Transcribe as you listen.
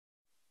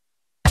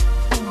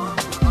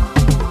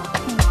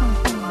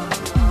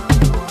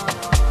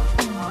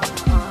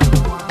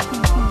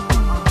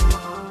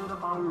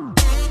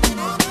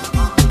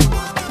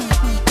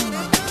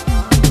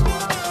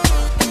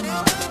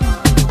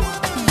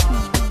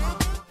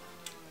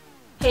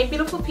Hey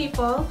beautiful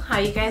people, how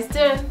you guys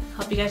doing?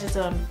 Hope you guys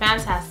are doing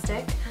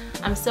fantastic.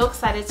 I'm so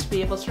excited to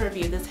be able to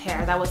review this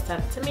hair that was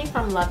sent to me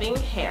from Luvin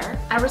Hair.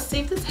 I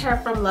received this hair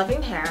from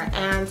Luvin Hair,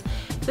 and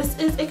this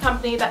is a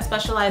company that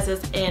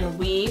specializes in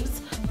weaves,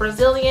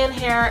 Brazilian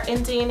hair,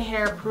 Indian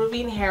hair,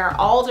 Peruvian hair,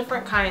 all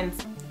different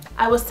kinds.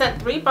 I was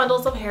sent 3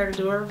 bundles of hair to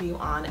do a review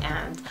on,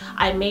 and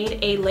I made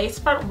a lace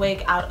front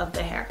wig out of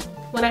the hair.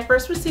 When I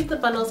first received the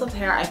bundles of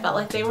hair, I felt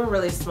like they were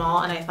really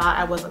small and I thought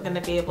I wasn't going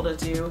to be able to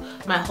do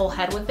my whole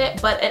head with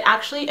it, but it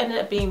actually ended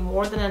up being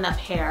more than enough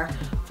hair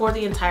for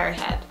the entire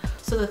head.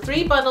 So the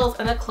 3 bundles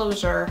and a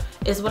closure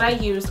is what I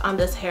used on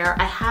this hair.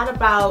 I had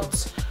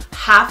about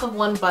half of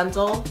one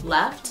bundle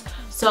left.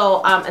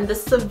 So, and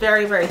this is a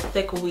very, very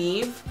thick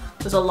weave.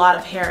 There's a lot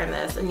of hair in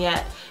this, and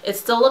yet it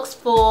still looks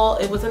full.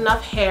 It was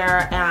enough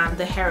hair, and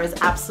the hair is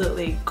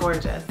absolutely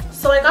gorgeous.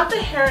 So I got the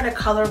hair in a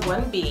color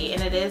 1B,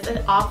 and it is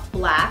an off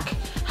black.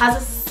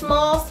 Has a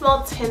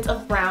small tint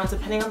of brown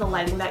depending on the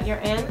lighting that you're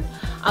in,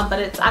 but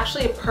it's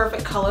actually a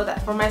perfect color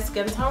for my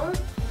skin tone.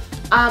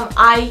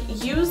 I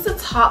used the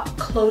top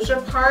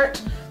closure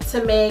part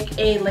to make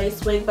a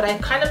lace wig, but I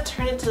kind of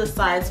turned it to the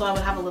side so I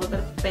would have a little bit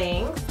of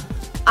bangs.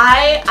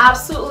 I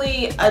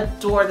absolutely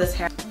adore this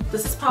hair.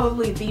 This is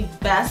probably the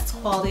best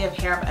quality of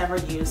hair I've ever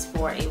used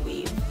for a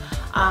weave.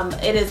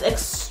 It is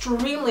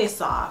extremely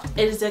soft.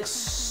 It is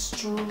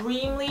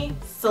extremely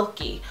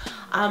silky.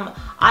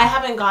 I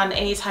haven't gotten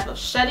any type of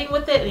shedding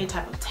with it, any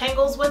type of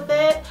tangles with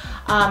it.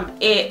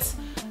 It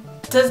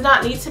does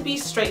not need to be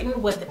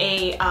straightened with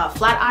a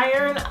flat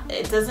iron.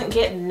 It doesn't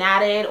get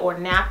natted or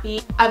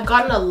nappy. I've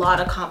gotten a lot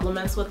of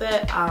compliments with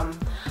it.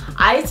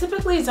 I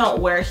typically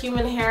don't wear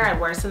human hair, I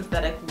wear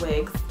synthetic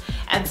wigs,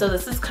 and so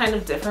this is kind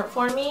of different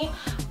for me,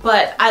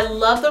 but I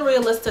love the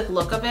realistic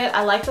look of it.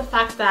 I like the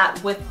fact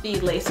that with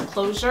the lace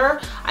closure,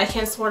 I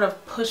can sort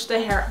of push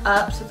the hair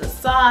up to the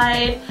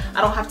side.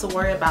 I don't have to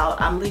worry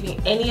about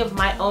leaving any of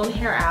my own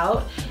hair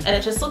out, and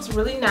it just looks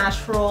really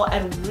natural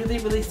and really,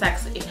 really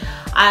sexy.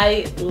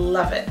 I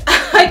love it.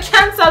 I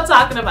can't stop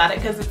talking about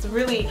it because it's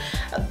really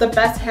the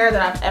best hair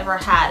that I've ever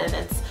had,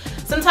 and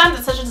sometimes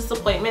it's such a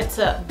disappointment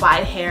to buy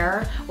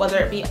hair, whether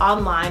it be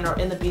online or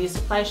in the beauty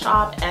supply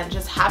shop, and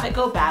just have it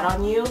go bad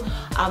on you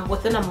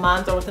within a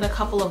month or within a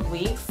couple of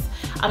weeks.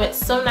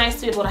 It's so nice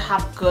to be able to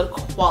have good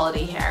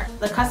quality hair.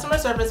 The customer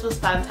service was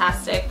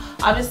fantastic.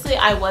 Obviously,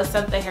 I was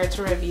sent the hair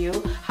to review.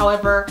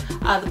 However,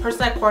 the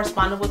person I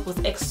corresponded with was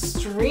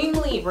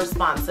extremely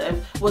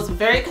responsive, was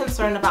very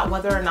concerned about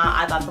whether or not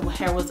I thought the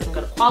hair was in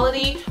good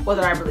quality,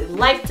 whether I really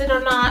liked it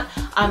or not.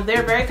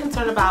 They're very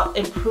concerned about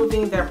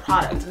improving their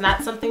product, and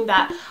that's something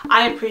that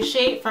I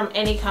appreciate from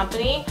any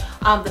company,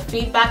 the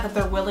feedback that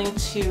they're willing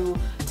to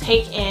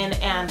take in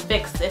and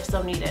fix if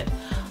so needed.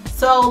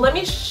 So let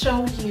me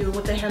show you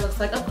what the hair looks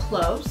like up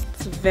close.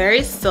 It's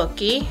very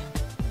silky.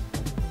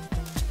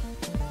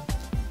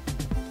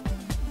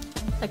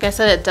 Like I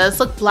said, it does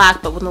look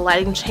black, but when the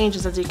lighting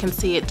changes, as you can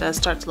see, it does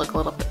start to look a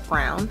little bit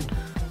brown,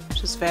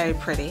 which is very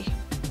pretty.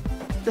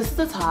 This is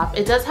the top.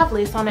 It does have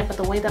lace on it, but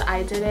the way that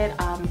I did it,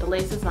 the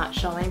lace is not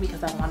showing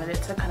because I wanted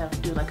it to kind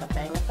of do like a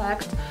bang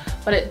effect.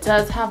 But it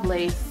does have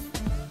lace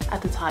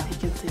at the top. You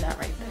can see that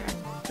right there.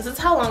 This is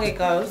how long it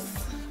goes.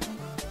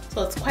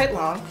 So it's quite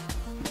long.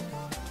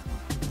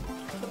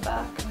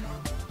 Back.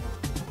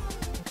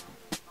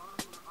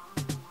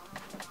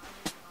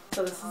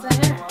 So this is the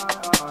hair.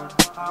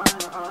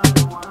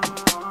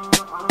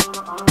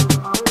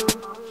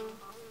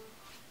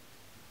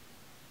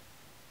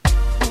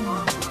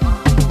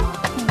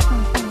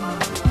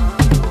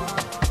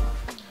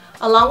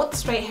 Along with the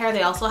straight hair,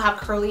 they also have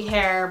curly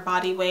hair,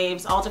 body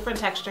waves, all different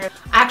textures.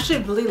 I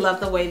actually really love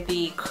the way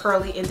the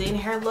curly Indian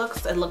hair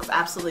looks. It looks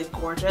absolutely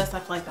gorgeous. I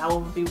feel like that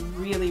would be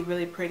really,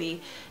 really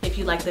pretty if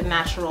you like the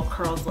natural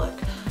curls look.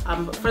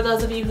 But for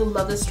those of you who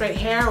love the straight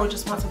hair or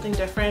just want something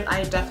different,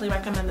 I definitely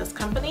recommend this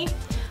company.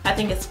 I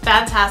think it's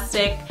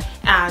fantastic,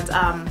 and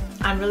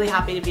I'm really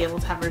happy to be able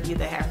to have reviewed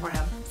the hair for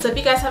him. So if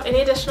you guys have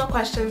any additional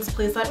questions,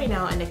 please let me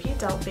know, and if you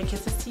don't, big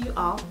kisses to you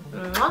all.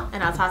 Mwah,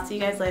 and I'll talk to you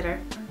guys later.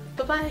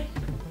 Bye-bye.